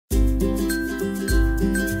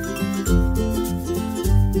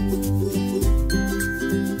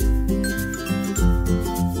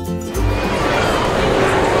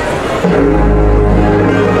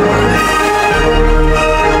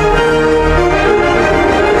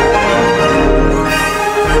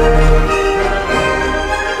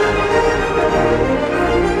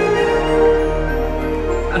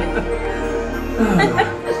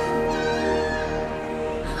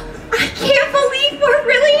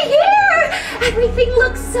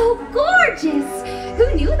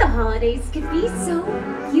holidays could be so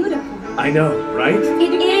beautiful. I know, right?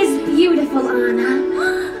 It is beautiful, Anna.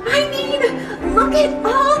 I mean, look at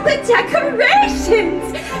all the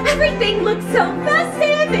decorations. Everything looks so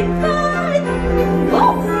festive and fun.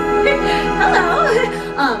 Oh,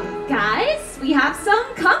 hello. Guys, we have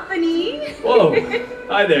some company. Whoa,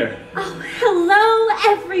 hi there. Oh, hello,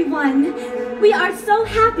 everyone. We are so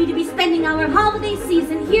happy to be spending our holiday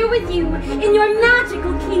season here with you in your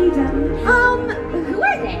magical kingdom. Who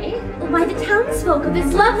are they? Why, the townsfolk of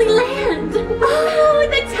this lovely land. Oh,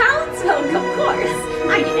 the townsfolk, of course.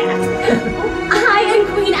 I did ask. I am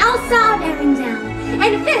Queen Elsa of Arendelle,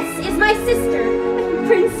 and this is my sister,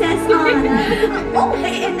 Princess Anna. Oh,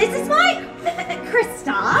 and this is my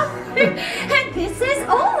Kristoff, and this is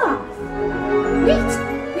Olaf. Wait,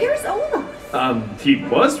 where's Olaf? He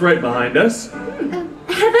was right behind us.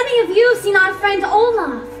 Have any of you seen our friend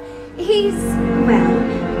Olaf? He's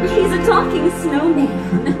a talking snowman.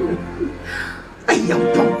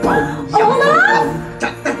 Olaf?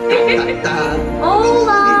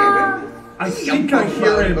 Olaf! I think I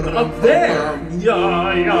hear him up there.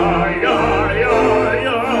 Yeah, yeah, yeah, yeah,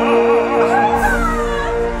 yeah.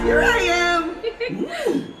 Here I am!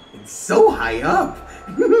 It's so high up!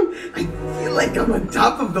 I feel like I'm on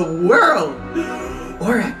top of the world!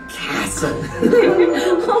 Or a castle!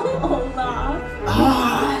 Oh, Olaf!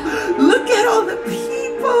 Oh, look at all the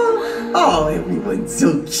people! Oh, everyone's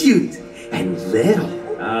so cute and little.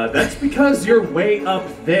 That's because you're way up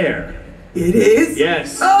there. It is?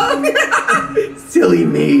 Yes. Oh, silly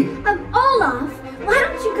me. Olaf, why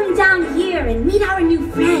don't you come down here and meet our new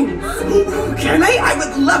friends? Can I? I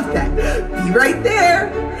would love that. Be right there.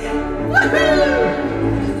 Woohoo!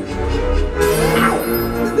 Ow!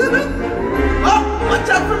 Oh, watch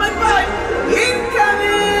out for my butt!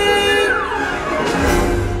 Incoming!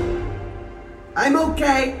 I'm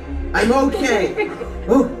okay. I'm okay.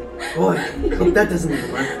 Oh, boy. Hope that doesn't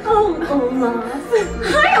even work. Oh, Olaf.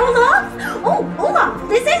 Hi, Olaf. Oh, Olaf,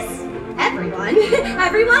 this is everyone.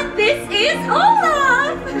 Everyone, this is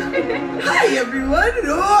Olaf. Hi, everyone.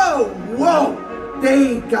 Oh, whoa.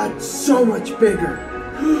 They got so much bigger.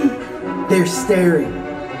 They're staring.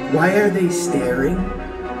 Why are they staring?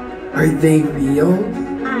 Are they real?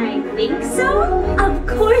 I think so. Of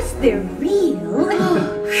course they're real.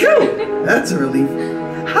 Phew, that's a relief.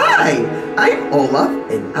 Hi, I'm Olaf,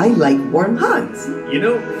 and I like warm hugs. You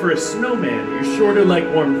know, for a snowman, you're sure to like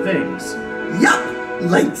warm things. Yup,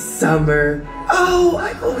 like summer. Oh,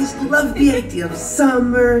 I've always loved the idea of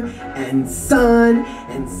summer and sun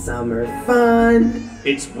and summer fun.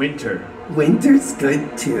 It's winter. Winter's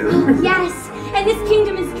good too. Yes, and this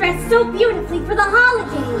kingdom is dressed so beautifully for the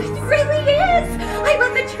holidays. It really is. I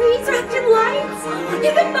love the trees wrapped in lights, and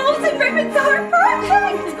the bows and ribbons are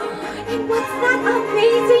perfect. And what's that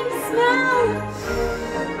amazing smell?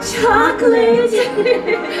 Chocolate!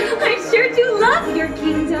 I sure do love your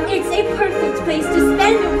kingdom. It's a perfect place to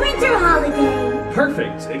spend a winter holiday.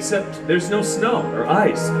 Perfect, except there's no snow or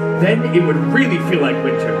ice. Then it would really feel like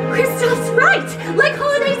winter. Kristoff's right! Like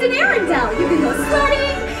holidays in Arendelle. You can go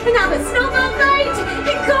sledding, and have a snowball night,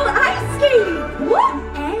 and go ice skating. What?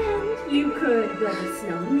 And you could build a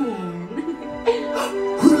snowman.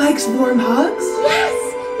 Who likes warm hugs? Yes!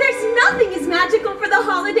 There's nothing as magical for the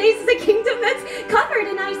holidays as a kingdom that's covered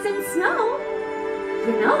in ice and snow.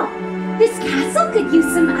 You know, this castle could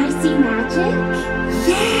use some icy magic.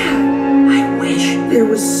 Yeah! I wish there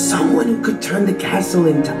was someone who could turn the castle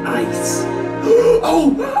into ice.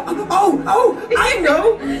 Oh! I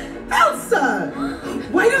know! Elsa!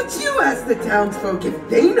 Why don't you ask the townsfolk if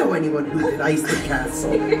they know anyone who could ice the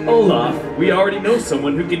castle? Olaf, we already know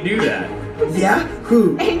someone who can do that. Yeah?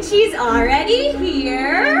 Who? And she's already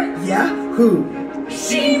here. Yeah? Who?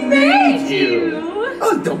 She made you!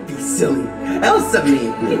 Oh, don't be silly. Elsa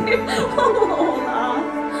made me. Olaf.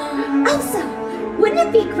 Elsa, wouldn't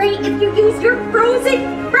it be great if you used your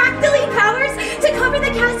frozen, fractally powers to cover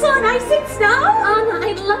the castle in ice and snow? Anna,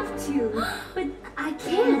 I'd love to, but I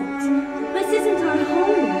can't. This isn't our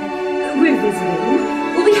home. We're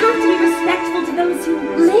visiting. We have to be respectful to those who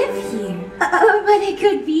live here. But it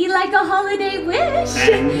could be like a holiday wish.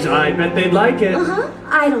 And I bet they'd like it.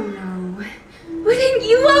 I don't know. Wouldn't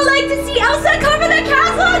you all like to see Elsa cover the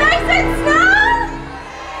castle in ice and snow?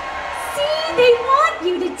 See, they want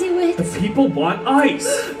you to do it. The people want ice.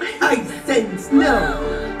 Ice and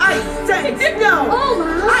snow. Ice and snow.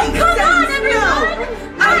 Olaf, come on, everyone!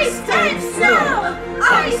 Ice and snow!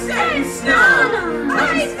 Ice and snow!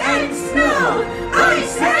 Ice and snow!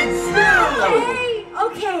 Ice and snow!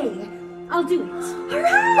 Okay, I'll do it.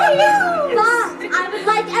 Hooray! But I would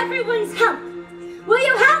like everyone's help. Will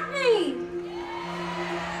you help me?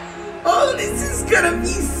 Olaf! Oh, this is gonna be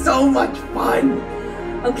so much fun.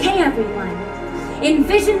 Okay, everyone.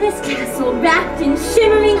 Envision this castle wrapped in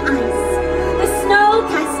shimmering ice. The snow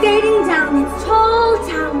cascading down its tall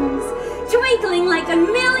towers, twinkling like a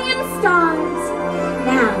million stars.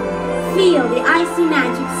 Now, feel the icy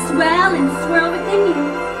magic swell and swirl within you.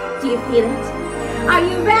 Do you feel it? Are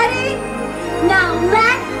you ready? Now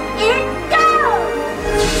let it go!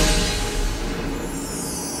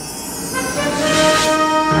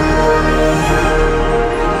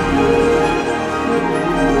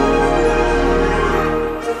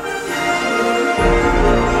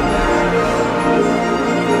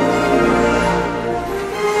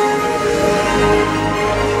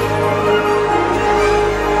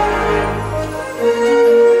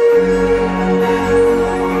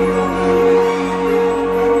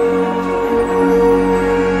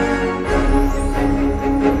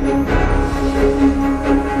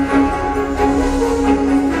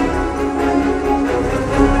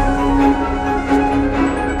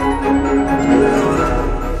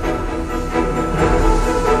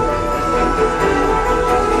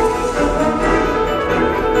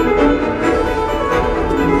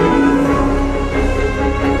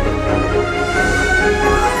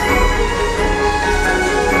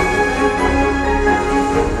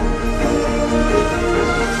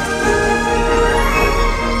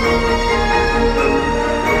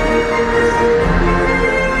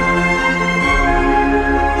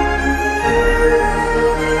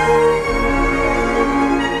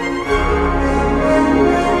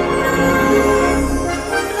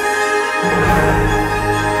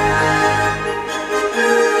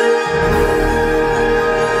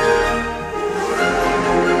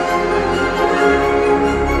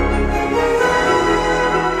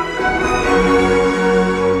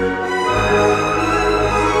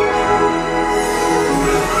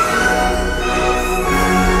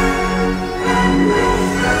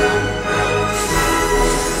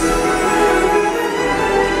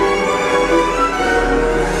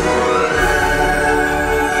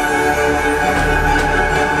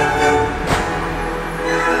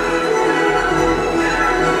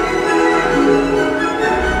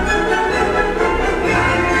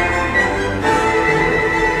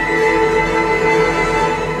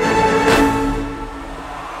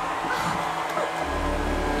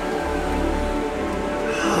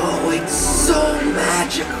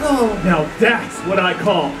 Now that's what I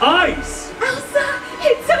call ice! Elsa,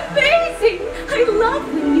 it's amazing! I love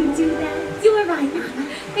when you do that. You were right, Mama.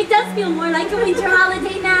 It does feel more like a winter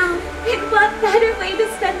holiday now. And what better way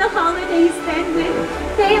to spend the holidays than with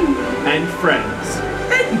family? And friends.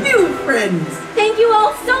 And new friends. Thank you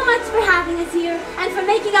all so much for having us here and for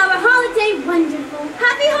making our holiday wonderful.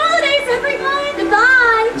 Happy holidays, everyone!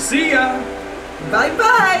 Goodbye! See ya!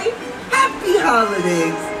 Bye-bye. Happy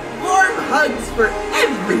holidays. Warm hugs for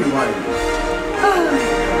everyone.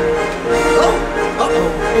 Oh, uh-oh.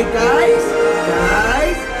 Hey, guys.